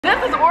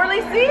this is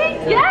Orly, see?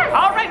 Yes.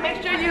 All right,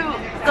 make sure you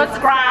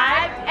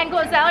subscribe. And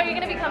Glozell, are you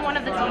gonna become one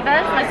of the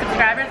divas? My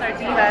subscribers are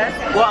divas.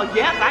 Well,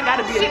 yes, I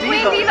gotta be a diva.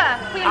 Queen Diva.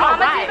 Queen All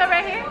Mama right. Diva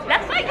right here.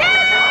 That's right,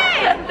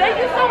 yay! Thank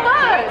you so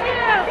much.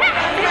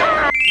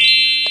 Yeah.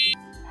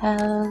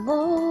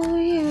 Hello,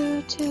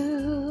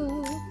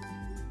 YouTube.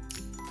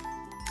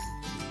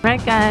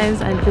 Right,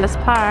 guys, I just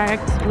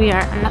parked. We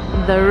are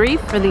at the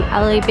Reef for the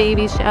LA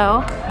Baby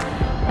Show.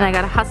 And I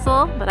gotta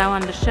hustle, but I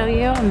wanted to show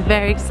you. I'm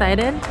very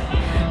excited.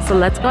 So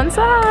let's go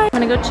inside.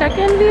 I'm gonna go check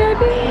in VIP.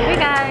 Hey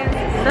guys,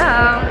 so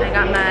I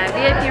got my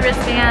VIP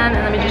wristband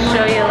and let me just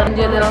show you. Let me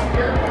do a little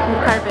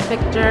carpet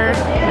picture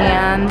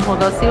and we'll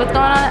go see what's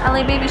going on at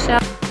LA Baby Show.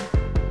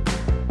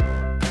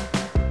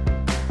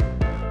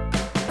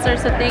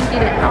 So thank you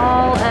to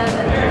all of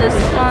the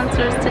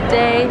sponsors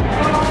today.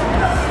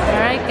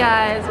 Alright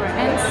guys, we're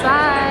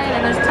inside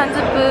and there's tons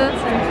of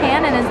booths and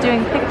Cannon is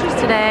doing pictures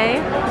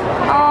today.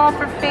 Oh,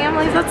 for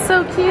families, that's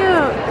so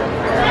cute.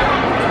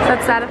 Is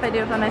that sad if I do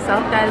it by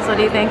myself, guys? What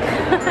do you think?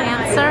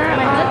 Answer.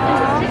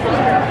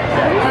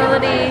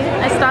 Melody,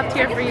 I stopped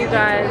here for you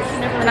guys,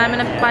 and I'm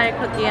gonna buy a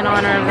cookie in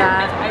honor of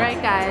that. All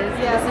right, guys,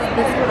 this is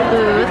this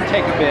booth.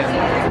 Take a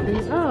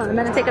bib. Oh, I'm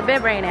gonna take a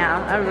bib right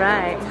now. All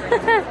right.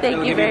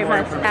 Thank you very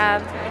much.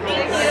 Have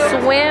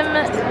swim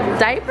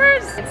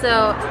diapers.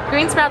 So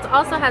Green Sprouts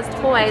also has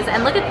toys,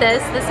 and look at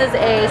this. This is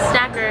a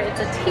stacker. It's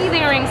a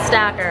teething ring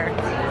stacker.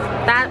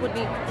 That would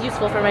be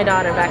useful for my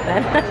daughter back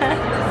then.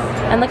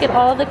 And look at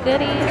all the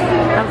goodies.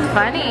 How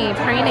funny,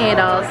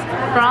 prenatals.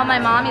 For all my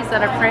mommies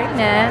that are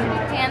pregnant.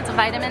 Cans of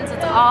vitamins,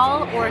 it's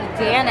all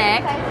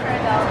organic.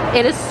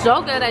 It is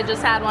so good, I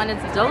just had one,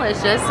 it's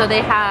delicious. So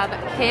they have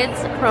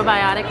kids,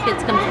 probiotic,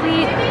 kids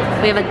complete.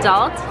 We have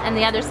adult, and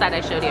the other side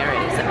I showed you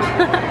already, so.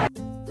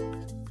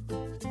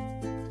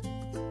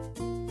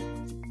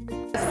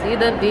 See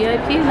the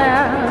VIP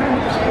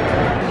lounge.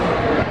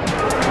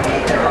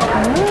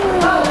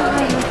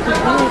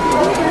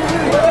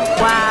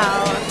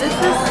 Wow, this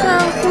is so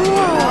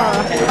cool.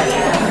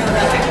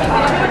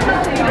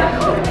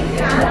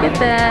 Look at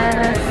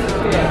this.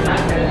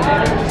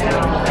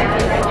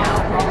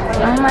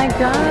 Oh my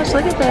gosh,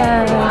 look at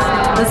this.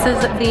 This is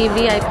the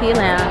VIP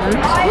lounge.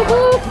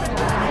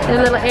 There's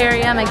a little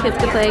area my kids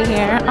could play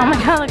here. Oh my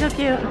god, look how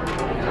cute.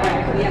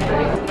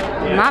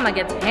 Mama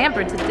gets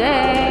pampered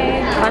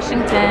today.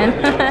 Washington.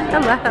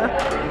 Hello.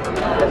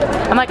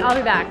 I'm like, I'll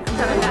be back.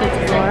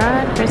 It's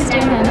Laura,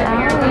 Kristen, and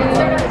Allie.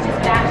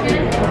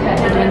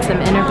 We're doing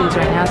some interviews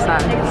right now, so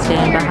I'm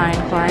staying behind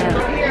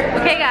quietly.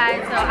 Okay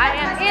guys, so I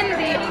am in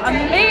the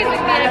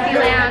amazing VIP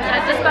lounge.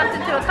 I just bumped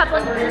into a couple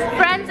of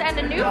friends and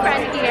a new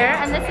friend here,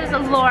 and this is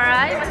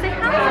Laura. You want to say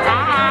hi?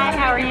 Hi,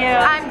 how are you?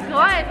 I'm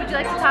good. Would you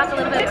like to talk a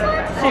little bit?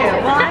 Sure.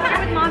 Well, I'm here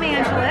with Mom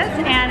Angeles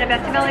and a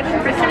Best of LA with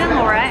Kristen and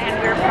Laura, and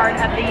we're part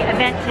of the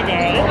event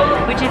today,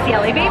 which is the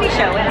LA Baby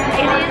Show. And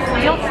it is,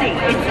 you'll see,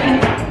 it's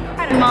incredible.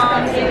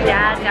 Moms and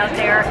dads out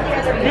there,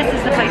 this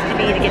is the place to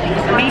be to get the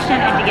information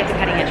and to get the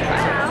cutting edge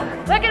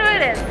products. Look at who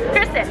it is,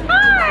 Kristen.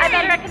 Hi! I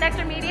met her at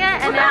Connector Media,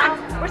 and now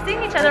we're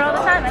seeing each other all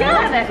the time. I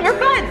love it. We're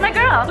buds. My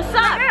girl. What's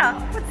up? My girl.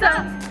 What's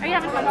up? Are you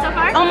having fun so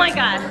far? Oh my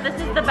gosh, this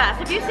is the best.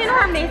 Have you seen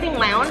our amazing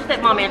lounge that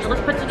Mom Angeles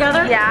put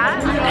together?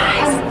 Yeah.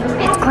 Guys,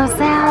 it's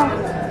Glozell.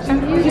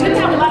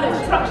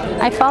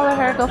 I follow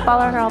her. Go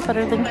follow her. I'll put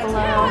her link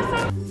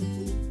below.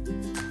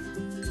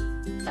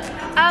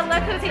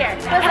 Look who's here.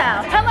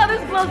 Glozell. Hello,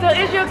 this is Glozell.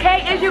 Is you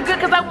okay? Is you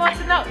good? Because I want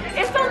to know.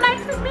 It's so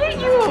nice to meet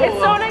you. It's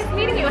so nice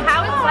meeting you.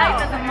 How is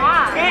life as a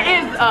mom? It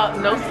is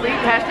no sleep,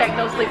 hashtag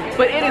no sleep,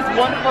 but it is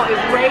wonderful,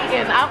 it's great,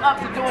 and I'm up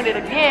to doing it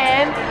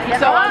again.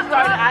 So I'm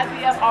starting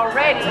IVF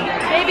already.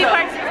 Baby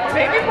part 2.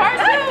 Baby part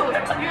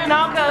 2. You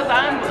know, because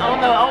I'm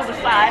on the older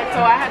side,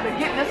 so I had to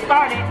get this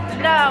started.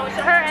 No,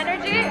 her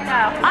energy?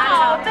 No.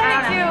 Oh,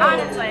 thank you.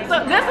 Honestly.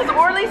 So this is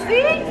Orly,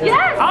 see?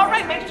 Yes. All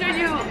right, make sure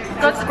you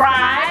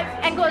subscribe.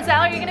 And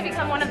Glozell, are you going to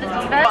become one of the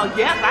divas? Well,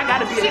 yes, I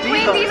gotta be a diva.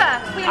 Queen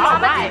Diva. Queen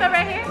Mama Diva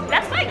right here.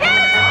 That's right,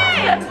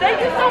 yay! Thank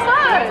you so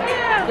much.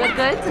 Good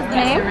Goods is the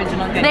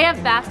name. They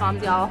have bath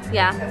bombs, y'all.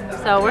 Yeah.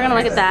 So we're gonna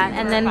look at that.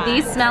 And then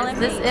these smelling.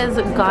 This is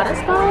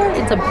Cutest bar.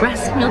 It's a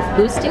breast milk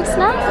boosting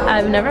snack.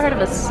 I've never heard of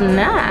a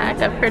snack.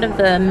 I've heard of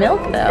the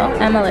milk though.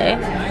 Emily.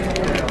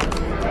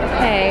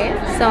 Okay,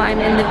 so I'm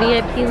in the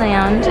VIP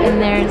lounge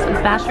and there's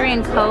Bashery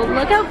and Co.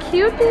 Look how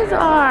cute these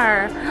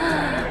are.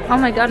 Oh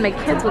my god, my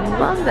kids would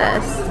love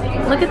this.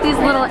 Look at these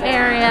little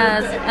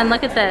areas and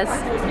look at this.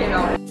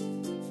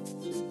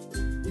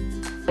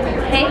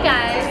 Hey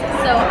guys,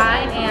 so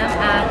I am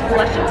at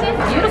Washington,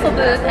 beautiful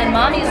booth, and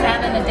Mommy's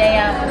having a day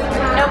out.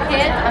 No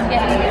kid, I'm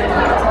getting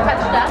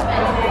touched up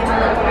and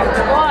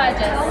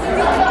gorgeous.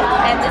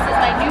 And this is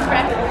my new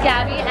friend,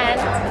 Gabby, and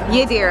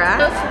Yadira.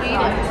 So sweet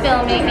and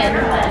filming and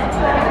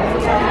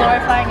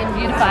glorifying and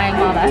beautifying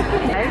Mama.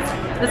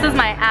 This is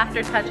my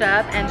after touch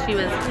up, and she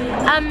was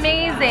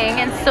amazing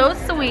and so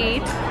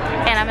sweet.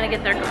 And I'm gonna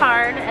get their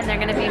card, and they're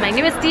gonna be my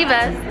newest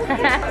divas.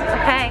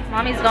 Okay,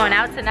 Mommy's going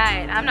out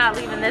tonight. I'm not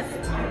leaving this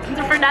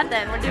for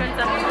nothing. We're doing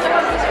some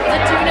the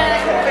tuna.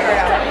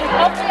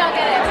 Hopefully I'll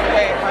get it.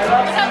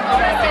 Look how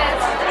cool this is.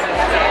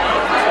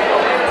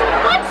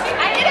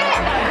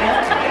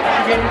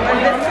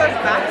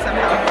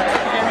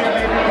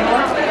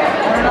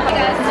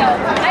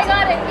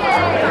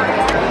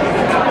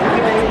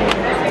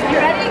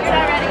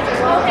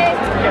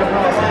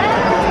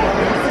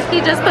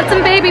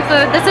 some baby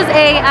food. This is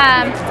a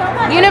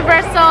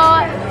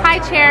universal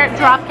high chair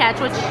drop catch,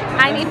 which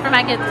I need for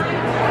my kids.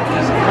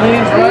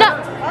 No.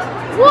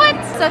 What?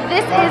 So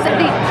this is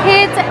the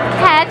kids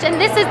catch, and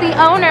this is the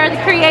owner,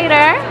 the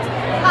creator.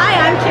 Hi,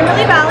 I'm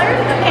Kimberly Ballard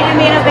of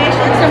K&B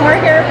Innovations, and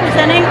we're here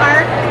presenting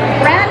our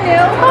brand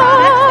new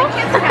product, the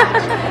Kids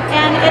Catch.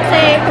 And it's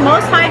a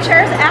most high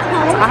chairs at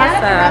home and at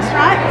the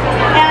restaurant.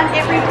 And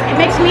it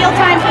makes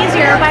mealtime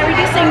easier by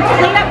reducing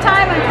cleanup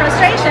time and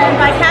frustration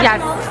by catching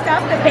all the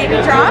stuff that baby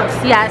drops.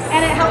 Yes.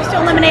 And it helps to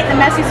eliminate the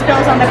messy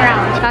spills on the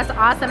ground. That's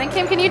awesome. And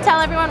Kim, can you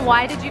tell everyone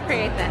why did you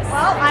create this?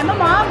 Well, I'm a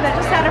mom that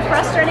just had a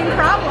frustrating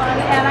problem,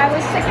 and I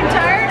was sick and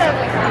tired of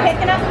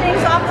picking up things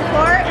off the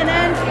floor, and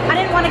then I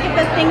didn't want to give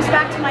the things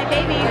back to my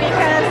baby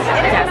because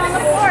it had been on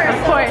the floor.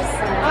 Of course.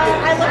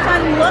 I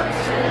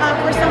looked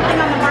for something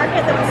on the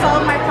market that would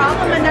solve my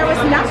problem, and there was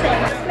nothing.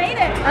 I just made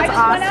it. That's I just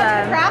went out to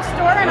the craft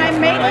store and I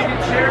made it.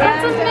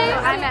 That's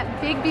amazing. I'm at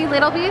Big B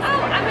Little Bees.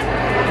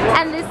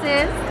 And this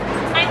is?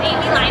 I'm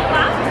Amy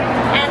Linecloth,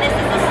 and this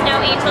is the Snow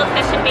Angel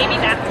Cushion Baby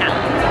Bath Towel.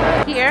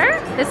 Here,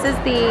 this is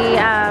the,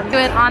 do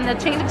it on the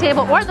changing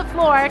table or the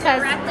floor.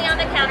 Directly on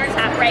the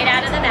countertop, right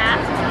out of the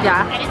bath.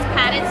 Yeah. And it's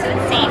padded so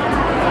it's safe.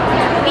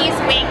 These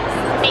wings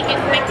make it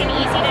quick and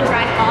easy to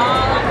dry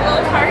all the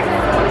little parts.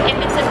 If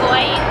it's a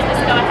boy, you can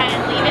just go ahead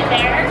and leave it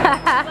there.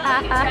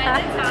 While you dry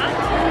the top.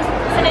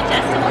 It's an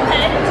adjustable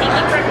hood,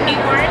 taking from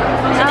newborn,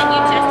 and then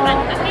you just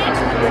unhook it,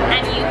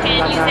 and you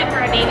can use it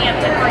for a baby up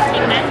to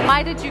 14 months.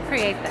 Why did you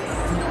create this?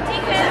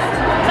 Because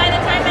by the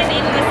time my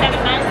baby was 7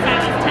 months, I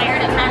was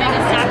tired of having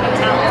a stack of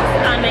towels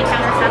on my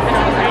countertop at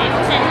all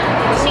times, and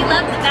she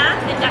loved the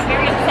bath and got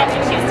very upset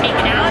when she was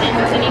taken out, and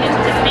she needed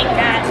to just make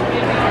that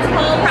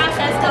whole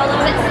process go a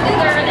little bit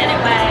smoother than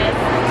it was,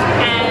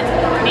 and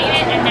made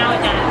it, and now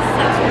it does.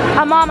 So.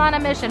 A mom on a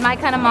mission, my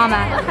kind of mama.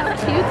 Look how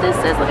cute this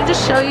is. Let me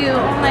just show you.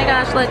 Oh my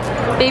gosh, look.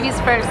 Baby's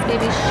first,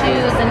 baby's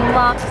shoes and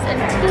locks and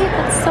teeth.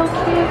 It's so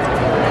cute.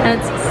 And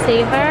it's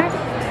Savor.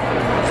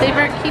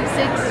 Savor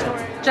keepsake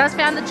storage. Just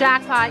found the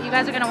jackpot. You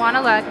guys are gonna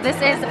wanna look. This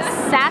is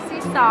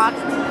Sassy Socks.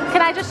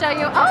 Can I just show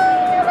you?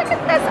 Oh, look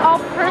at this. All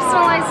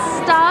personalized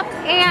stuff.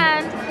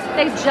 And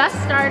they just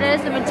started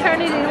the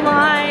maternity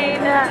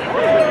line.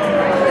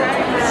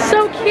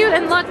 So cute.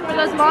 And look, for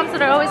those moms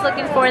that are always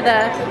looking for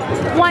the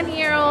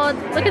 1-year-old,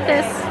 look at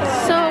this.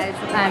 So,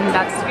 I'm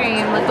about to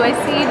scream. Look who I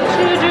see.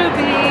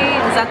 Jujubee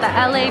is at the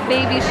LA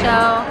Baby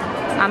Show.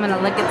 I'm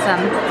gonna look at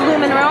some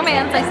Bloomin'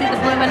 Romance. I see the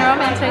Bloomin'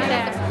 Romance right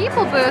there. The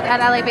People booth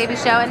at LA Baby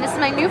Show, and this is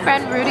my new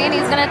friend Rudy, and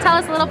he's gonna tell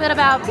us a little bit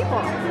about People.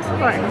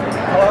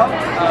 Hello.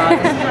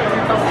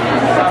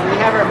 We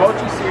have our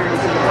mochi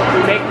series. We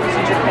make these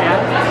in Japan.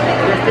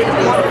 They're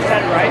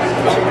 50% rice.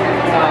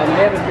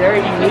 They have a very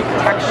unique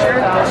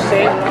texture. They're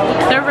safe.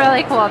 They're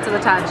really cool to the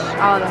touch,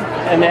 all of them.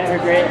 And they're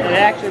great. And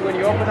actually, when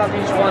you open up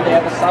each one, they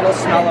have a subtle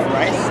smell of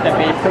rice that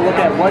we can look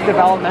at what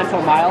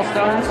developmental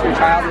milestones your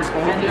child is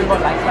going through,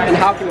 and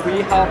how can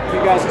we help you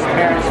guys as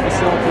parents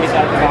facilitate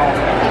that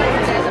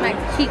development. There's my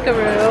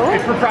Kikaroo.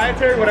 It's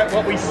proprietary.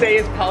 What we say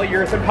is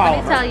polyurethane polymer.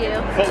 Let me tell you,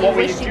 But you what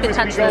we wish you do could is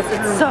touch we go this.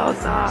 It's through- so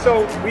soft.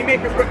 So we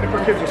make equipment for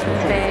kids with school.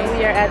 Okay,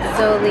 we are at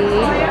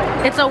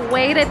Zoli. It's a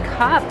weighted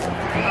cup.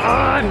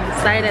 Oh, I'm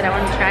excited. I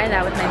want to try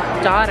that with my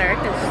daughter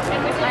because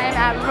I am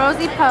at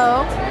Rosie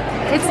Poe.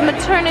 It's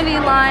maternity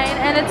line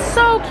and it's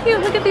so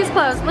cute. Look at these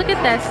clothes. Look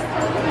at this.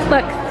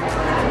 Look.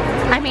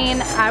 I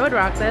mean, I would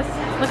rock this.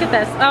 Look at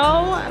this.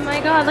 Oh my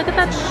god, look at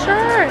that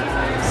shirt.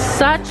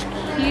 Such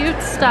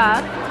cute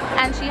stuff.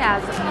 And she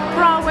has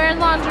bra wear,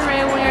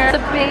 lingerie wear, the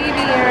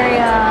baby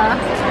area.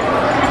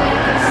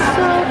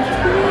 So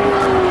cute.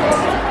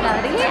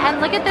 And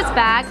look at this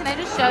bag. Can I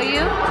just show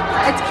you?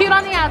 It's cute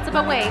on the outside,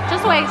 but wait.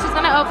 Just wait. She's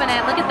going to open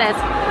it. Look at this.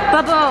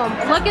 Ba-boom.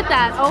 Look at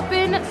that.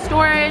 Open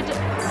storage.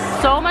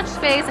 So much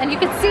space. And you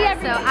can see it.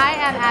 So I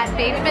am at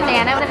Baby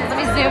Banana. Let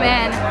me zoom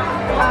in.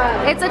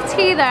 It's a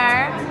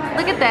teether.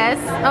 Look at this.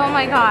 Oh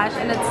my gosh.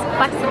 And it's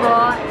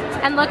flexible.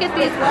 And look at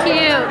these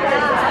cute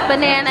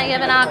banana. You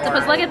have an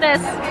octopus. Look at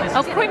this.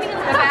 Oh, creamy.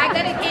 The bag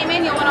that it came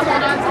in, you'll want to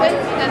hold on to it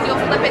because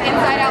you'll flip it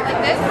inside out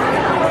like this.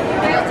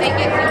 You'll take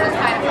it and you'll just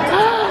hide it.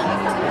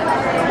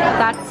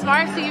 That's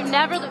smart, so you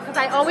never lose, because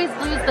I always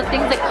lose the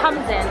things that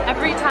comes in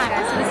every time.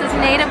 So this is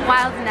Native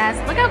Wild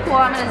Nest. Look how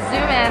cool. I'm going to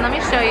zoom in. Let me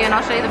show you, and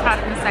I'll show you the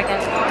product in a second.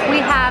 We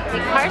have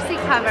a car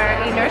seat cover,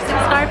 a nursing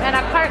scarf, and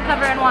a cart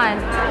cover in one.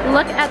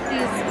 Look at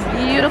these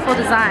beautiful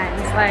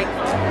designs. Like,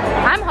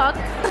 I'm hooked.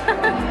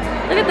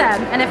 Look at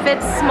them. And it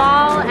fits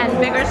small and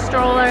bigger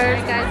strollers.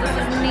 Guys, this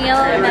is Neil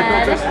and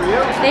Ed.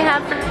 They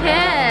have for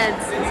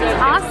kids. This is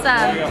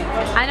awesome.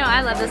 I know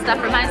I love this stuff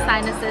for my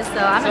sinuses,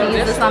 so I'm going to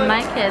use this on my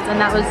kids. And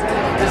that was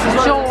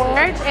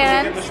George.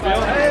 And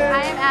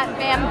I am at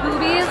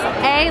Bamboobies.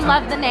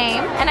 Love the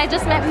name. And I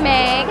just met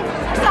Meg.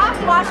 Soft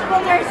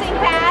washable nursing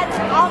pads.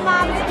 All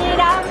moms need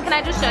them. Can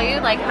I just show you,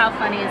 like, how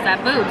funny is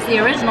that? Boobs, the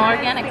original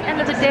organic. End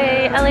of the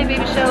day, LA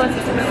Baby Show is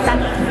a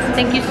success.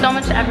 Thank you so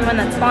much to everyone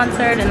that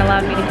sponsored and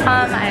allowed me to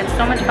come. I had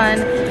so much fun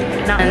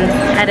and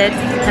edit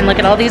and look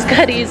at all these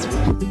goodies.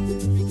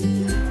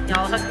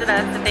 Y'all, hooked it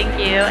up, so thank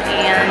you.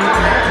 And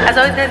as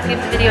always guys, give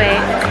the video a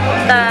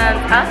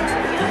thumbs up.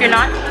 If you're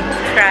not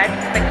subscribed,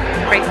 click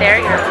right there,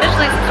 you're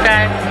officially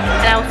subscribed.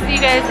 And I will see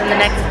you guys in the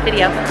next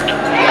video.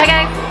 Bye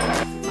guys!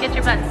 Get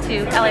your butts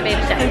to LA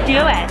Baby Show.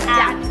 Do it.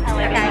 At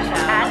LA Baby Show.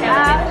 At LA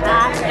Baby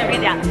Show. At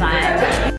the outside.